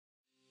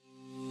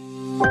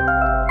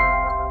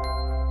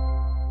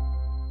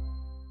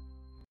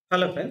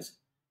Hello, friends.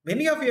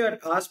 Many of you had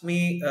asked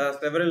me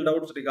several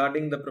doubts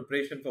regarding the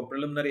preparation for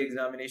preliminary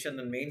examination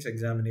and mains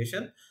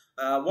examination.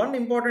 One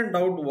important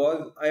doubt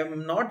was I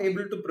am not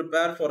able to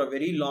prepare for a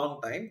very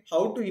long time.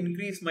 How to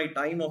increase my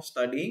time of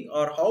studying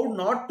or how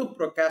not to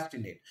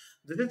procrastinate?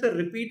 This is a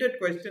repeated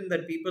question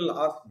that people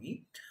ask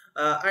me,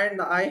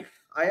 and I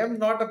am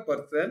not a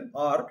person,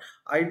 or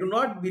I do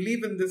not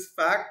believe in this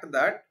fact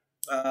that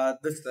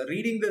this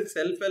reading the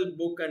self-help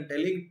book and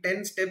telling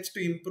 10 steps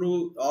to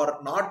improve or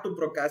not to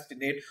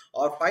procrastinate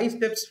or 5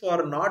 steps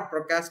for not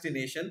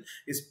procrastination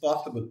is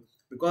possible,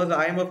 because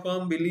I am a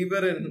firm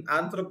believer in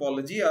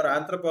anthropology, or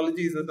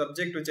anthropology is a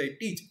subject which I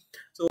teach.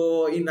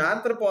 So in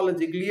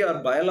anthropologically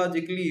or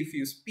biologically, if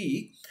you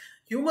speak,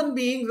 human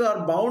beings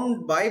are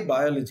bound by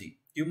biology.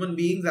 Human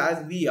beings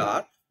as we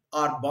are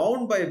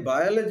bound by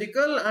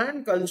biological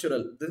and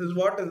cultural. This is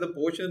what is the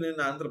portion in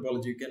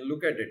anthropology. You can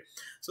look at it.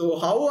 So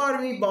how are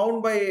we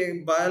bound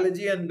by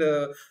biology and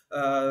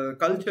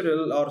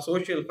cultural or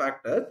social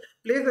factors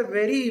plays a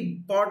very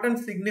important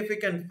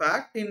significant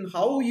fact in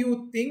how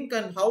you think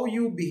and how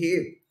you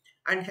behave.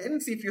 And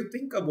hence, if you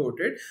think about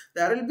it,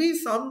 there will be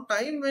some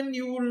time when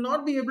you will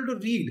not be able to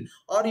read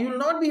or you will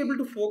not be able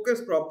to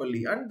focus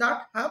properly, and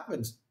that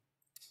happens.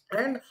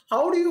 And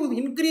how do you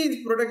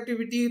increase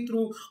productivity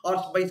through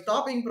or by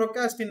stopping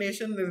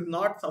procrastination is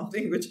not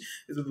something which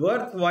is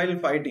worthwhile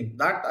fighting.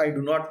 That I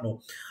do not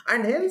know.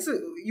 And hence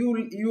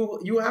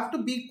you have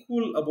to be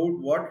cool about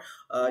what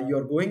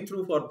you're going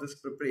through for this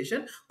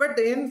preparation. But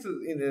hence,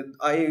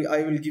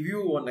 I will give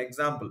you one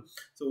example.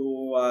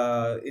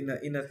 So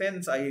in a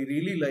sense, I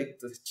really like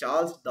this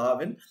Charles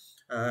Darwin.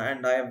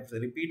 And I have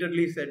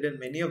repeatedly said in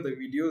many of the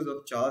videos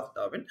of Charles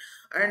Darwin.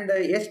 And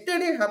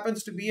yesterday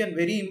happens to be a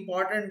very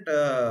important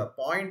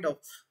point of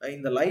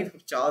in the life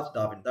of Charles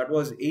Darwin. That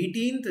was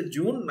 18th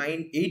June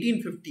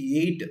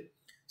 1858.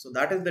 So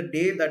that is the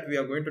day that we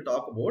are going to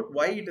talk about,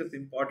 why it is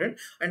important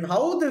and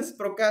how this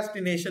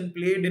procrastination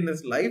played in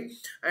his life.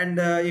 And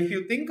if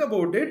you think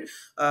about it,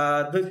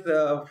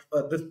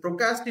 this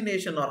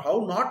procrastination or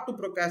how not to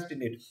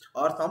procrastinate,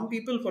 or some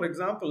people, for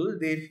example,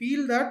 they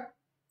feel that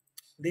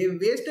they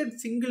wasted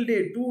single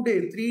day, 2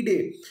 day, 3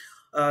 day.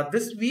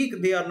 This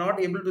week they are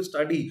not able to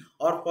study,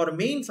 or for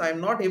mains I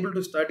am not able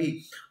to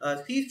study.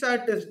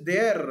 CSAT is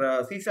there,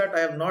 CSAT I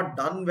have not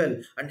done well,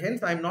 and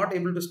hence I am not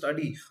able to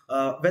study.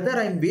 Whether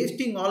I am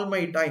wasting all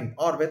my time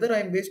or whether I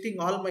am wasting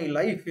all my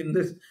life in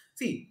this.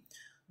 See,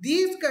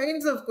 these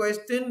kinds of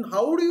question,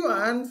 how do you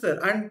answer?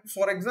 And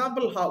for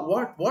example,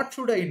 what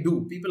should I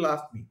do? People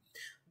ask me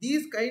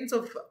these kinds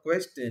of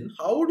question.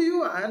 How do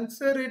you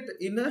answer it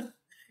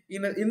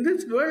in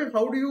this world?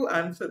 How do you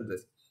answer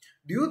this?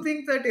 Do you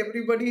think that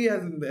everybody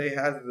has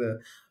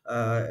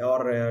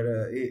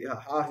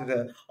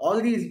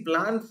all these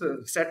plans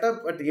set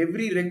up at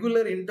every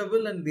regular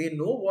interval and they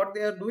know what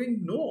they are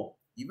doing? No.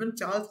 Even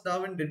Charles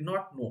Darwin did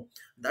not know.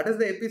 That is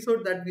the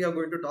episode that we are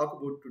going to talk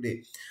about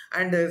today.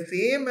 And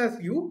same as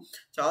you,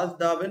 Charles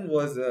Darwin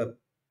was a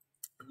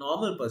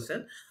normal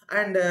person.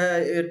 And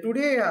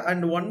today,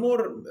 and one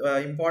more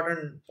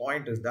important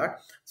point is that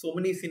so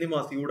many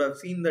cinemas, you would have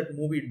seen that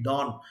movie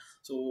Dawn.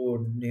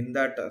 So in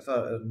that,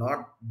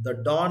 not the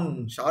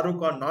Dawn Shah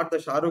Rukh Khan, not the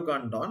Shah Rukh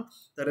Khan Dawn.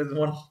 There is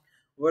one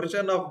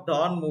version of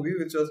Dawn movie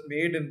which was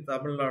made in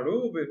Tamil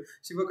Nadu with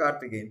Shiva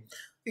Karthikeyan.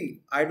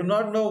 See, I do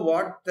not know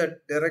what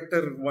that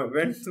director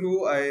went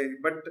through.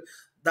 But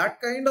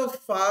that kind of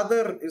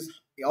father is,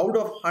 out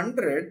of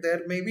 100,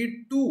 there may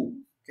be two.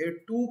 Okay,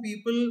 two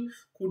people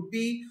could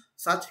be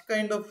such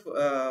kind of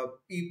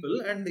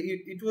people, and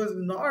it was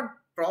not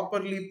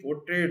properly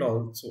portrayed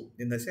also,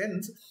 in the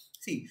sense.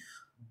 See,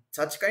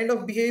 such kind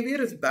of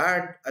behavior is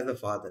bad as a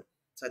father.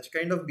 Such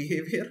kind of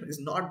behavior is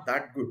not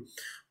that good.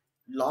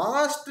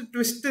 Last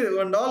twist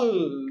and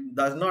all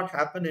does not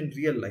happen in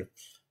real life.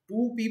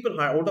 Two people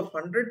out of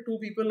 100, two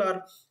people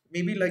are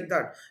maybe like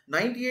that.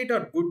 98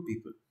 are good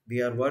people.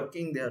 They are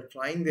working, they are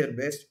trying their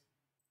best.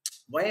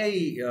 Why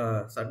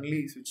I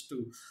suddenly switched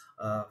to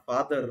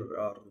father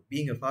or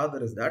being a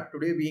father is that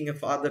today being a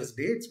Father's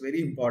Day, it's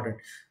very important.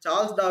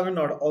 Charles Darwin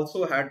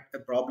also had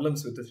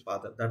problems with his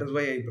father. That is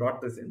why I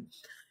brought this in.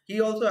 He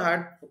also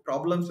had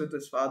problems with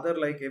his father,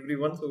 like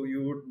everyone. So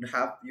you would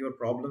have your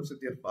problems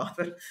with your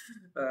father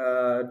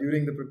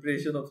during the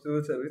preparation of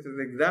civil services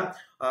exam.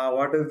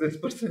 What does this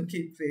person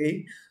keep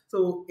saying?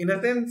 So in a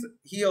sense,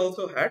 he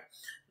also had,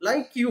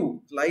 like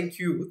you,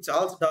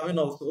 Charles Darwin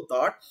also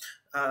thought,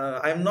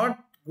 I'm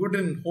not good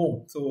in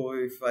home. So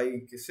if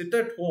I sit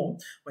at home,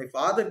 my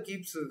father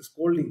keeps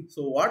scolding.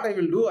 So what I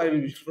will do, I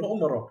will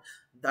roam around.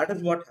 That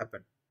is what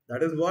happened.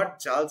 That is what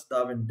Charles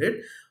Darwin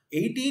did.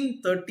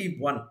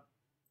 1831.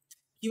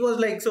 He was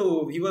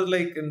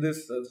like in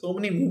this so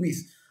many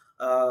movies.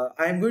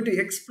 I am going to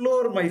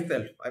explore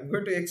myself. I'm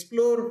going to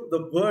explore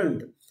the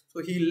world.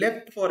 So he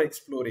left for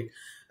exploring,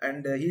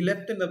 and he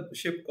left in a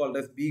ship called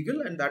as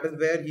Beagle, and that is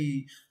where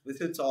he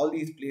visits all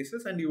these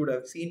places. And you would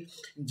have seen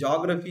in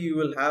geography, you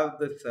will have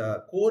this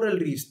coral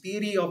reefs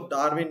theory of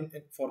Darwin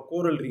for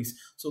coral reefs.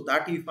 So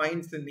that he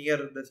finds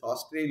near this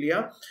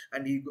Australia,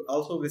 and he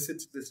also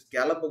visits this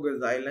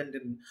Galapagos Island,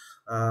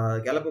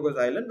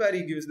 where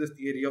he gives this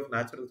theory of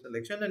natural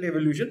selection and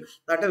evolution.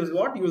 That is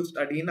what you will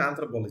study in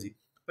anthropology.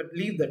 But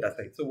leave that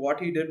aside. So what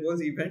he did was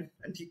he went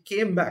and he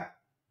came back.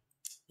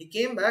 He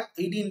came back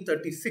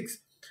 1836.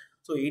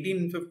 So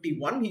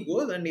 1851 he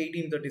goes, and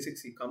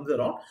 1836 he comes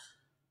around.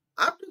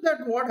 After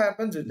that, what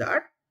happens is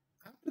that,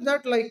 after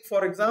that, like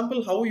for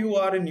example, how you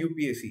are in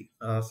UPSC.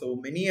 So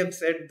many have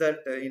said that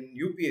in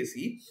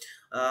UPSC,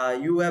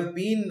 you have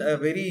been a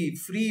very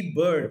free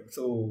bird.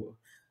 So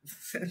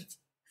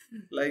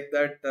like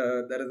that,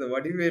 there is a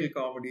Vadivel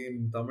comedy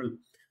in Tamil.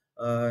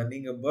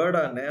 Neenga bird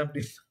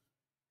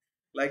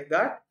like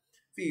that.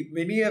 See,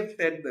 many have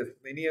said this.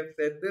 Many have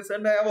said this,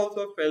 and I have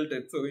also felt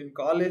it. So in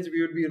college,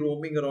 we would be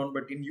roaming around,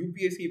 but in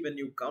UPSC, when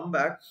you come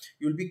back,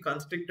 you'll be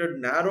constricted,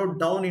 narrowed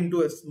down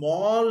into a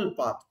small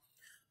path.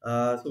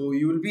 So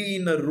you will be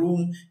in a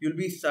room, you'll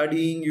be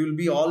studying, you'll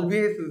be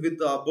always with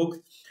books.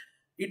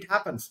 It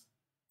happens.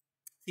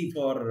 See,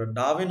 for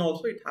Darwin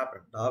also it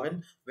happened.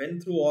 Darwin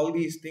went through all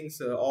these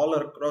things all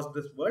across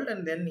this world,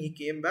 and then he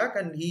came back,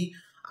 and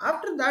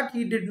after that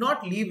he did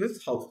not leave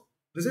his house.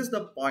 This is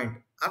the point.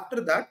 After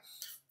that,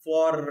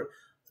 for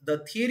the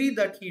theory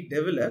that he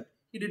developed,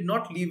 he did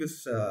not leave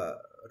his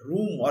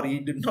room, or he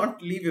did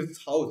not leave his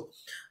house,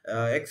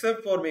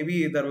 except for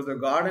maybe there was a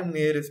garden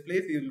near his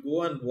place. He will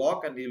go and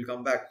walk, and he will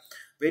come back.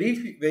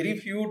 Very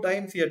few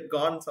times he had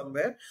gone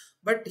somewhere,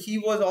 but he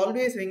was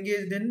always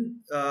engaged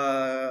in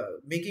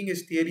making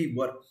his theory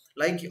work.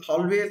 Like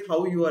always,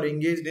 how you are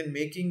engaged in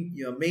making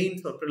your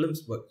mains or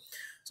prelims work.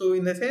 So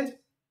in the sense,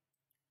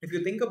 if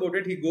you think about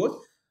it, he goes,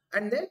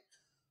 and then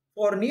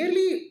for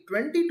nearly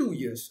 22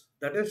 years,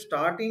 that is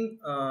starting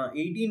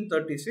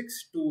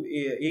 1836 to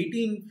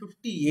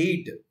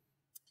 1858,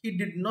 he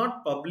did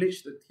not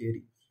publish the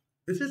theory.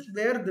 This is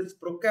where this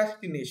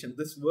procrastination,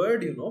 this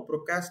word,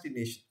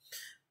 procrastination.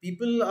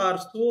 People are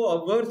so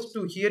averse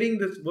to hearing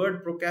this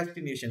word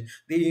procrastination.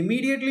 They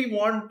immediately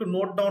want to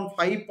note down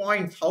 5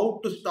 points how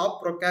to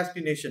stop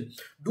procrastination.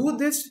 Do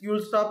this, you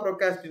will stop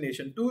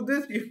procrastination. Do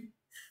this, you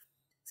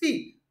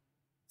see.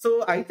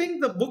 So I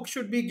think the book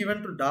should be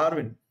given to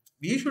Darwin.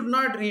 We should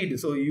not read.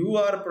 So you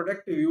are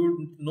productive.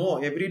 You know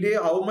every day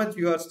how much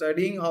you are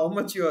studying, how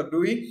much you are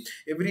doing,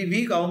 every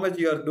week how much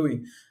you are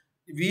doing.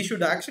 We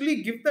should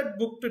actually give that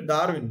book to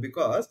Darwin,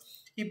 because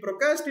he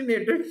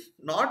procrastinated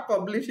not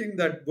publishing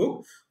that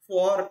book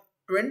for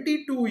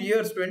 22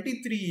 years,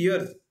 23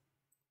 years.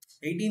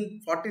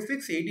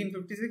 1846,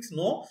 1856,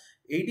 no,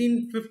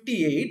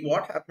 1858.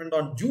 What happened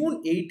on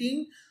June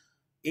 18,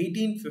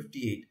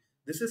 1858?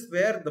 This is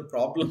where the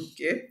problem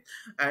came,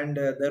 and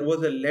there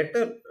was a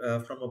letter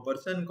from a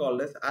person called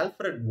as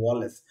Alfred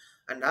Wallace.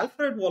 And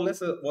Alfred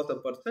Wallace was a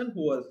person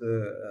who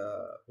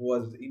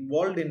was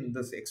involved in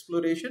this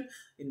exploration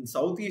in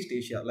Southeast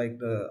Asia, like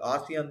the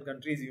ASEAN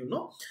countries,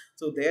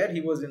 So there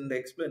he was in the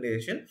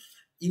exploration.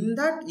 In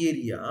that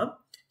area,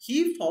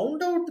 he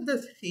found out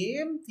the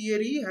same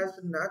theory as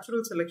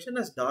natural selection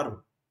as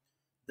Darwin.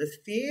 The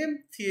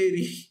same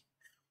theory,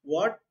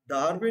 what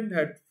Darwin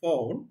had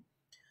found,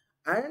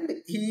 and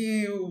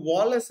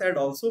Wallace had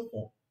also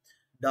found.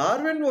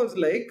 Darwin was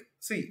like,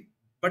 see,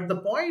 but the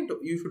point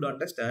you should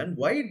understand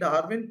why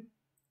Darwin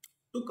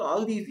took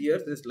all these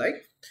years is like,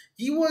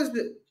 he was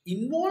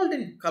involved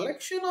in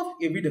collection of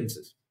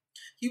evidences.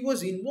 He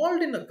was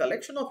involved in a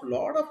collection of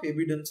lot of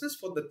evidences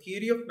for the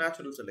theory of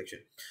natural selection.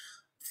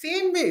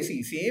 Same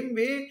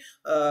way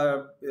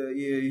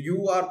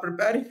you are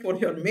preparing for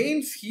your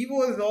mains, he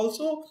was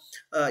also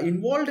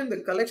involved in the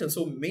collection.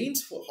 So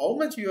mains, for how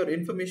much your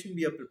information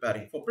we are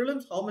preparing. For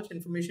prelims, how much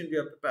information we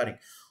are preparing.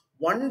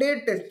 One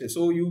day test.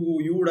 So you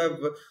would have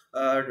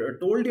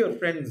told your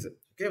friends,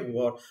 okay,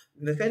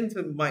 in the sense,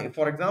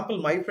 for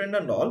example, my friend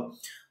and all,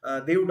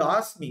 they would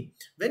ask me,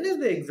 when is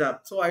the exam?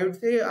 So I would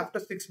say after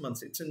 6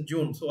 months, it's in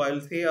June. So I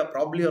will say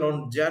probably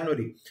around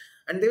January.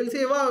 And they will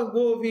say,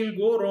 we'll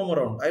go roam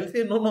around. I'll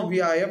say, no,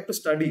 I have to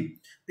study.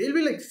 They'll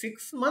be like,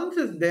 6 months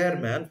is there,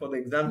 man, for the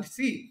exam.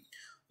 See,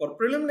 for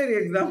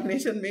preliminary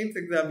examination, mains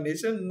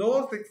examination,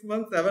 no 6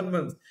 months, 7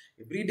 months.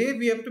 Every day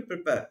we have to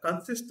prepare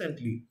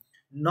consistently.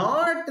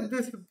 Not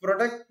this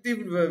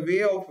productive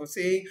way of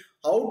saying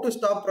how to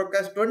stop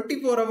procrastination.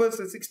 24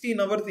 hours, 16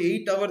 hours,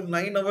 8 hours,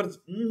 9 hours.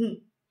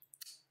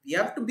 We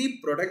have to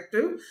be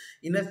productive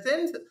in a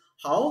sense.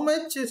 How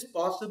much is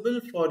possible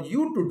for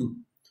you to do?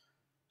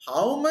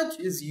 How much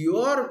is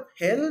your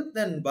health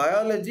and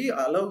biology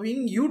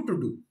allowing you to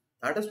do?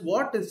 That is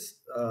what is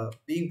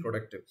being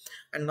productive.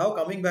 And now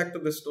coming back to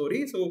the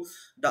story. So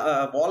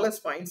Wallace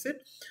finds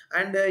it,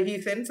 and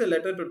he sends a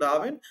letter to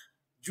Darwin.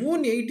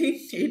 June 18,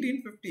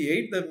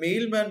 1858, the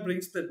mailman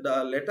brings the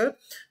letter.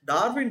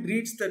 Darwin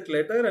reads that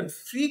letter and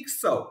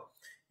freaks out.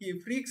 He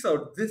freaks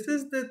out. This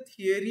is the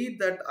theory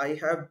that I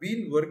have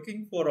been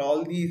working for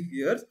all these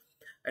years.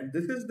 And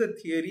this is the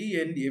theory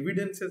and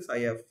evidences I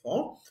have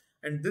found.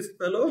 And this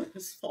fellow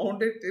has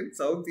found it in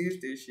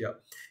Southeast Asia.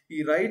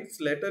 He writes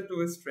letter to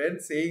his friend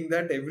saying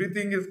that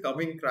everything is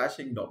coming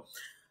crashing down.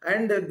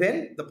 And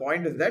then the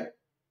point is that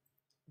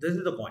this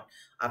is the point.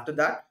 After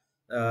that,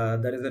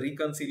 there is a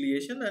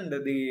reconciliation, and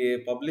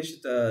they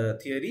publish the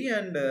theory.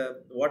 And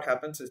what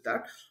happens is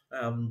that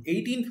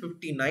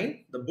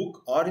 1859, the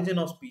book Origin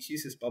of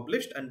Species is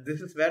published, and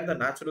this is where the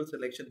natural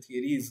selection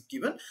theory is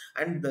given,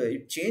 and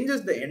it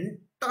changes the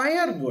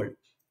entire world.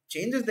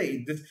 Changes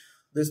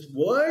this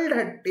world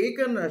had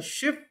taken a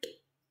shift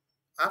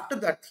after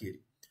that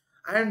theory.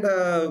 And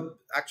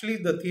actually,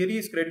 the theory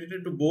is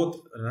credited to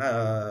both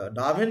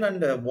Darwin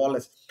and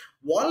Wallace.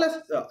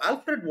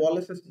 Alfred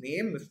Wallace's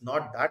name is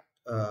not that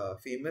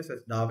famous as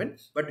Darwin,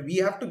 but we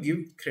have to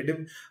give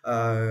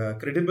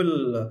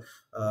credible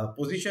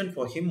position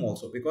for him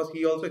also, because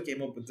he also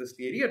came up with this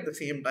theory at the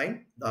same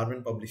time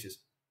Darwin publishes.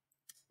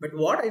 But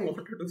what I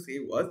wanted to say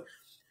was,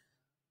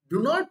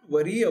 do not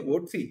worry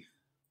about, see,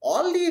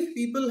 all these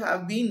people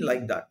have been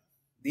like that.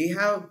 They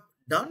have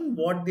done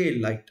what they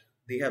liked.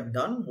 They have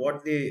done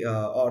what they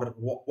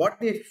what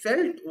they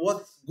felt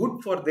was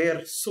good for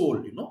their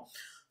soul,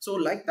 So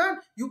like that,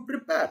 you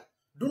prepare.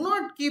 Do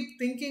not keep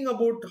thinking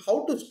about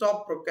how to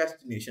stop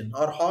procrastination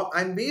or how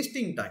I'm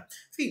wasting time.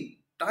 See,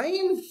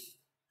 time,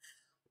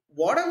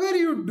 whatever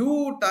you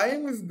do,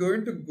 time is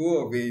going to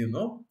go away,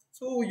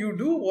 So you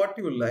do what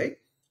you like.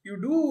 You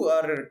do,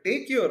 or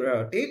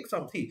take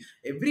some, see,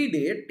 every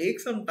day, take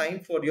some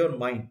time for your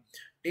mind.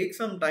 Take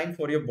some time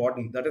for your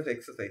body, that is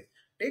exercise.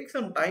 Take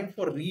some time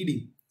for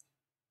reading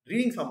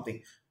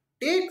something.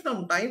 Take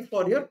some time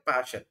for your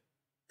passion.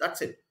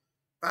 That's it.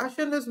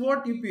 Passion is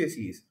what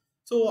UPSC is.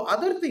 So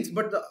other things,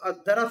 but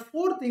there are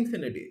 4 things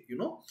in a day,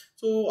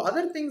 So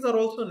other things are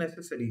also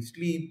necessary.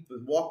 Sleep,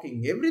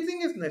 walking,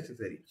 everything is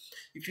necessary.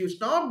 If you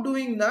stop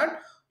doing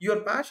that,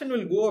 your passion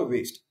will go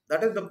waste.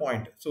 That is the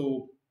point.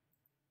 So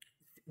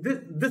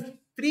this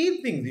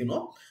 3 things,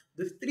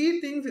 this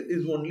 3 things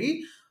is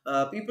only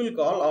people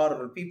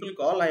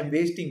call I'm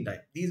wasting time.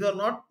 These are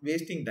not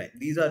wasting time.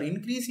 These are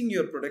increasing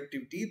your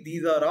productivity.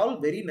 These are all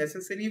very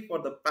necessary for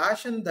the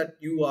passion that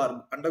you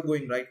are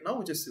undergoing right now,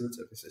 which is civil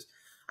services.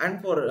 And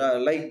for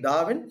like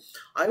Darwin,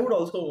 I would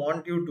also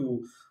want you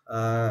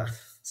to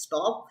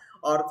stop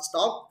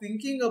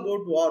thinking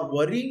about or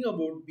worrying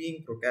about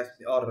being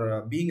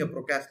being a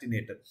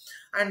procrastinator.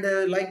 And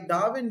like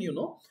Darwin,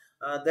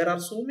 there are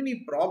so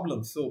many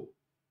problems. So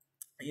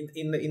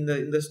in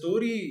the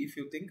story, if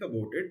you think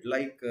about it,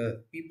 like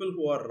people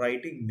who are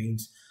writing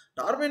mains,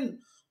 Darwin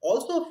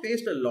also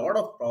faced a lot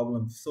of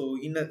problems. So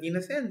in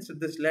a sense,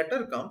 this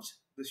letter comes,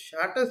 this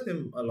shatters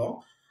him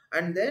along,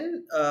 and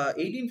then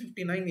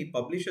 1859 he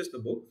publishes the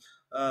book.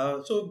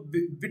 So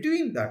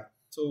between that,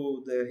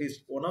 so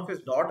his one of his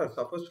daughters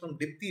suffers from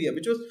diphtheria,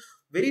 which was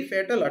very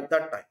fatal at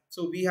that time.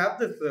 So we have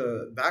this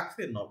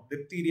vaccine of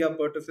diphtheria,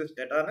 pertussis,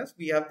 tetanus.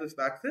 We have this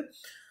vaccine,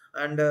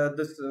 and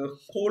this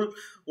whole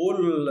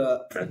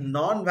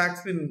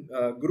non-vaccine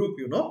group,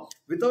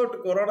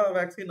 without corona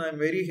vaccine, I'm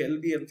very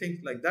healthy and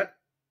things like that.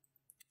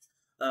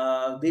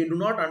 They do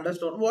not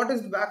understand what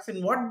is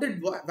vaccine. What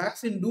did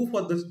vaccine do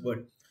for this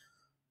bird?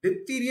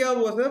 Diphtheria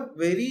was a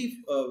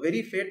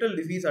very fatal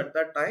disease at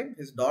that time.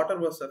 His daughter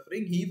was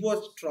suffering. He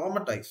was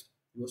traumatized.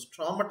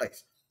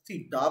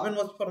 See, Darwin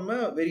was from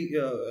a very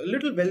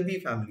little wealthy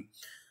family.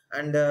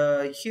 And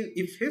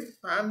if his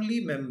family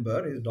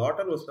member, his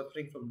daughter, was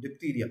suffering from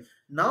diphtheria,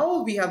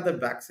 now we have the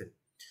vaccine.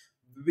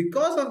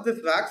 Because of this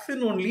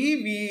vaccine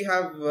only, we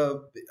have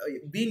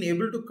been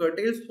able to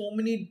curtail so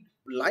many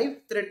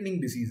life-threatening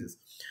diseases.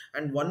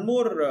 And one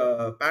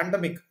more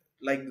pandemic,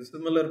 like the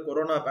similar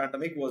corona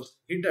pandemic, was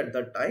hit at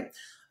that time.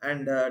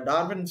 And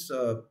Darwin's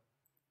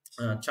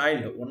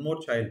child, one more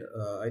child,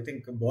 I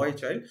think a boy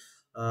child,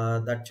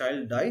 that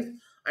child dies.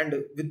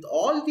 And with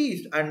all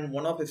these, and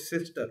one of his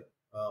sister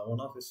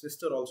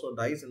also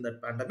dies in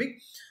that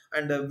pandemic.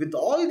 And with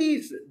all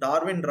these,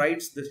 Darwin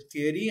writes this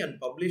theory and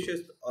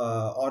publishes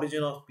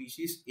Origin of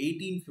Species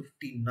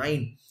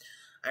 1859.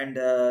 And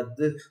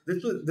this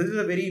is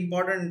a very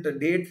important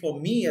date for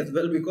me as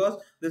well,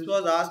 because this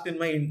was asked in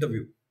my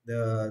interview.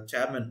 The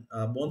chairman,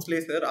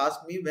 Bonsley sir,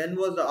 asked me when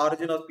was the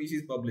Origin of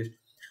Species published.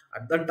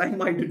 At that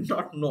time, I did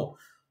not know,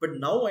 but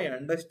now I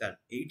understand.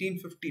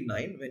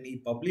 1859, when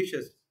he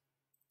publishes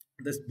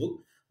this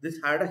book, this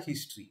had a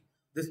history.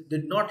 This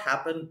did not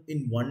happen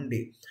in one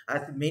day,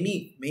 as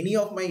many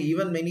of my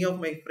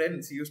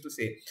friends used to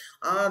say.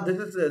 This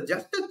is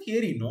just a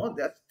theory, no?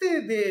 That's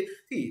they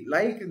see,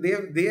 like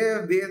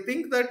they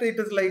think that it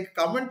is like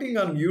commenting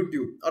on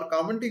YouTube or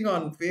commenting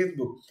on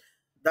Facebook.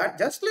 That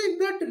just like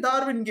that,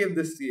 Darwin gave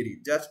this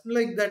theory. Just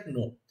like that,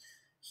 no.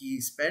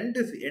 He spent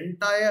his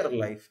entire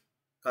life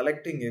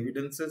collecting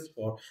evidences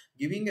for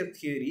giving a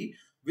theory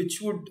which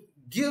would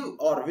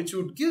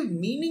give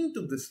meaning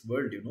to this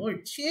world.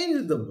 It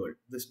changed the world.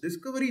 This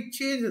discovery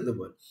changed the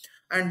world.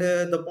 And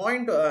the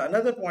point,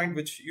 another point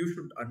which you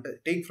should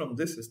take from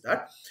this is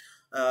that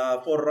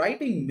for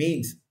writing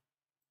mains,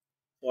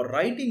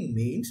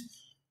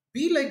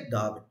 be like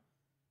Darwin.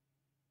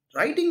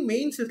 Writing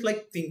mains is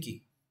like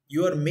thinking.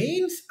 Your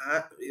mains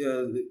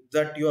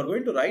that you are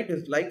going to write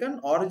is like an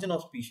origin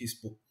of species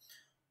book.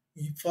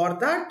 For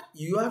that,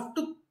 you have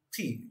to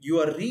see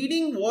your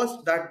reading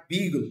was that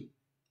beagle,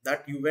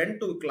 that you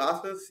went to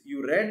classes,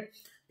 you read,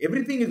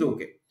 everything is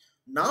okay.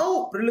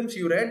 Now prelims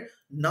you read,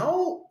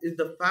 now is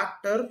the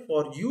factor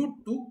for you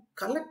to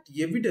collect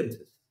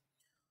evidences.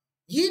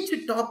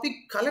 Each topic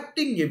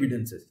collecting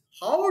evidences.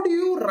 How do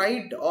you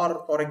write?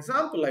 Or for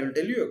example, I will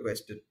tell you a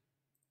question.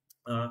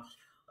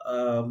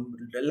 uh,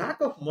 the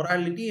lack of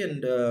morality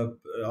and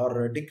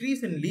or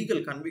decrease in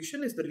legal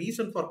conviction is the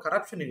reason for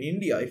corruption in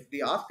India. If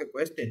they ask a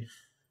question,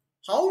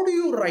 how do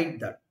you write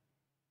that?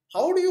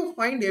 How do you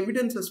find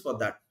evidences for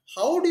that?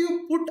 How do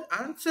you put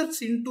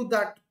answers into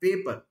that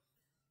paper?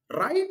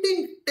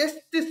 Writing test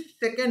is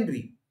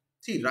secondary.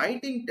 See,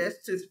 writing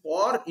tests is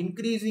for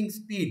increasing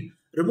speed.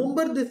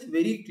 Remember this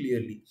very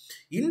clearly.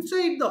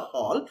 Inside the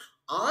hall,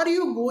 are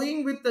you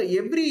going with the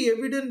every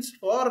evidence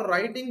for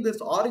writing this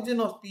origin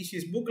of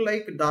species book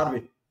like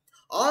Darwin?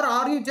 Or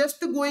are you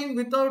just going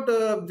without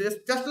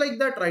just like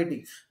that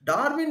writing?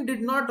 Darwin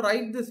did not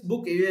write this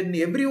book even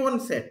everyone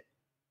said.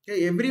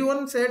 Okay,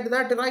 everyone said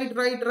that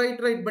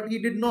right, but he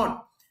did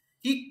not.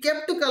 He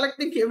kept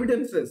collecting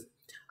evidences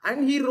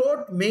and he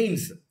wrote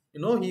mains.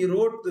 He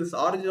wrote this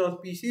origin of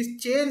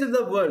species, changed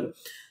the world.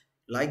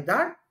 Like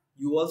that,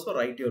 you also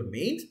write your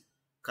mains,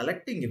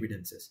 collecting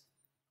evidences.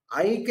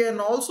 I can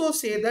also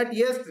say that,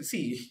 yes,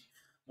 see,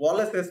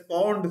 Wallace has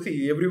found,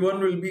 see, everyone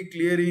will be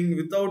clearing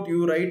without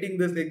you writing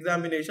this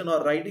examination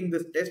or writing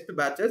this test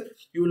batches.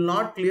 You will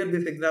not clear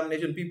this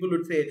examination. People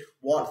would say,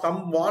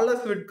 some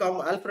Wallace would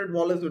come, Alfred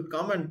Wallace would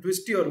come and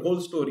twist your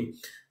whole story.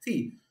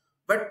 See,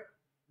 but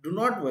do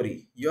not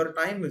worry, your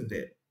time is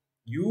there.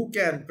 You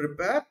can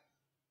prepare,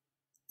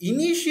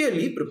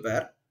 initially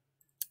prepare,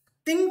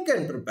 think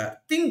and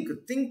prepare.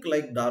 Think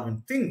like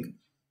Darwin. Think,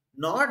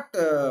 not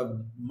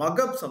mug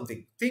up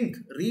something. Think,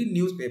 read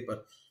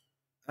newspaper,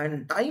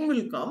 and time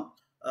will come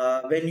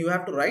when you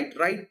have to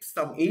write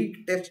some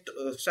 8 test,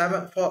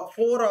 4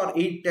 or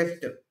 8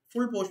 test,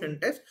 full portion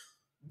test.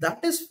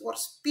 That is for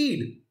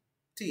speed.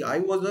 See, I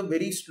was a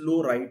very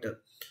slow writer,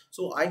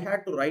 so I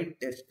had to write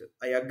test.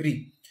 I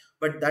agree,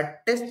 but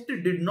that test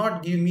did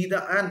not give me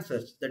the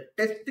answers. The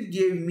test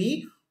gave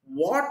me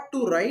what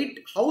to write,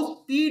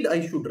 how speed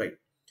I should write.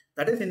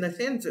 That is, in a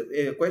sense,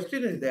 a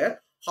question is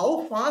there,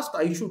 how fast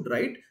I should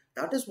write.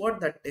 That is what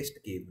that test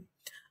gave me.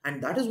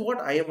 And that is what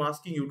I am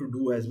asking you to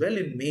do as well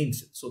in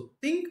mains. So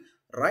think,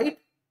 write,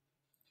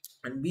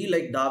 and be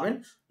like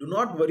Darwin. Do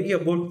not worry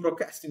about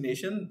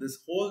procrastination. This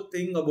whole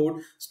thing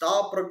about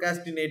stop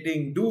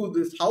procrastinating, do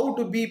this, how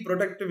to be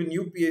productive in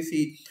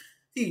UPSC.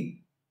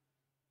 See,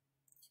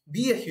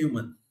 be a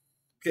human.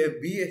 Okay,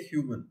 be a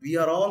human. We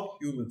are all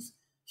humans.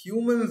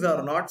 Humans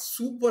are not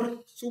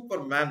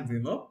supermans.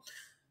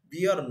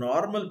 We are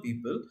normal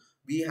people.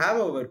 We have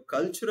our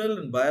cultural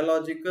and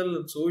biological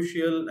and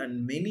social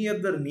and many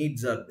other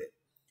needs are there.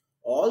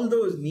 All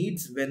those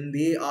needs, when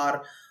they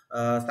are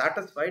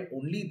satisfied,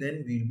 only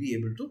then we'll be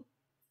able to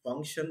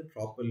function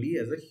properly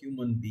as a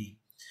human being.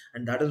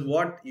 And that is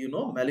what,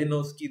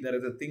 Malinowski, there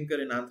is a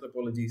thinker in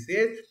anthropology,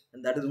 says,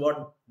 and that is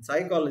what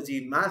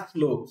psychology,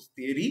 Maslow's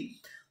theory,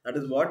 that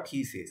is what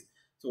he says.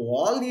 So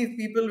all these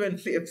people, when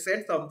they have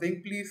said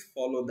something, please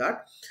follow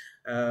that.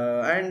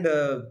 And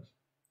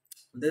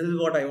this is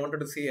what I wanted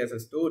to say as a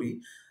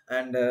story.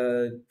 And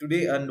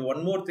today, and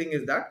one more thing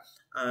is that,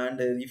 and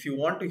if you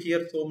want to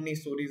hear so many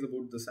stories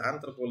about this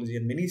anthropology,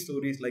 and many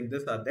stories like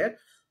this are there,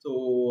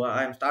 so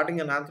I'm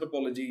starting an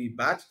anthropology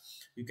batch.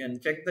 You can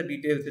check the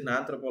details in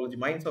Anthropology,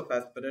 Minds of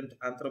Aspirant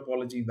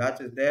Anthropology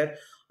batch is there.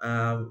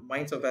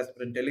 Minds of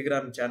Aspirant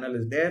Telegram channel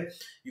is there.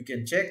 You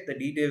can check, the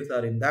details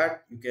are in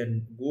that. You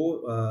can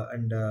go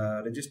and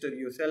register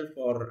yourself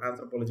for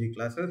anthropology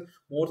classes.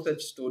 More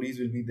such stories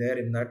will be there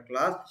in that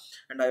class,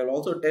 and I will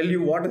also tell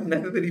you what is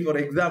necessary for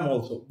exam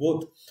also,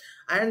 both.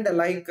 And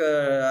like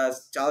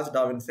as Charles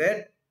Darwin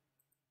said,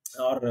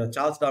 or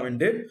Charles Darwin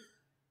did,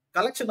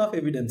 collection of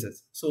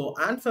evidences. So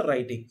answer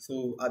writing.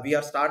 So we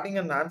are starting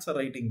an answer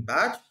writing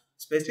batch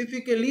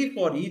specifically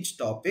for each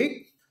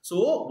topic.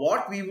 So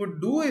what we would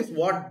do is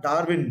what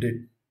Darwin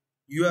did.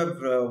 You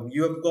have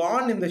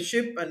gone in the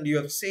ship and you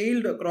have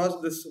sailed across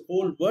this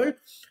whole world,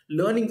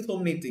 learning so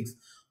many things.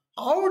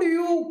 How do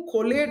you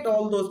collate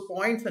all those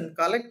points and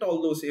collect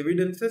all those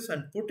evidences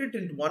and put it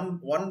in one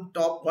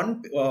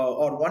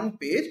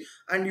page,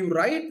 and you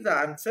write the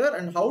answer,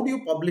 and how do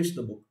you publish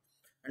the book?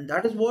 And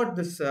that is what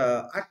this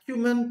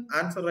acumen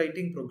answer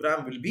writing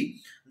program will be.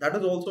 That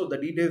is also, the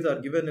details are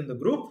given in the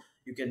group.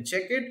 You can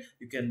check it,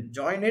 you can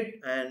join it,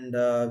 and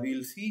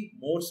we'll see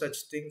more such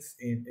things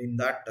in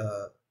that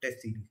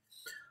test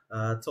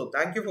series. So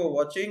thank you for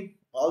watching.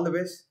 All the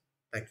best.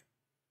 Thank you.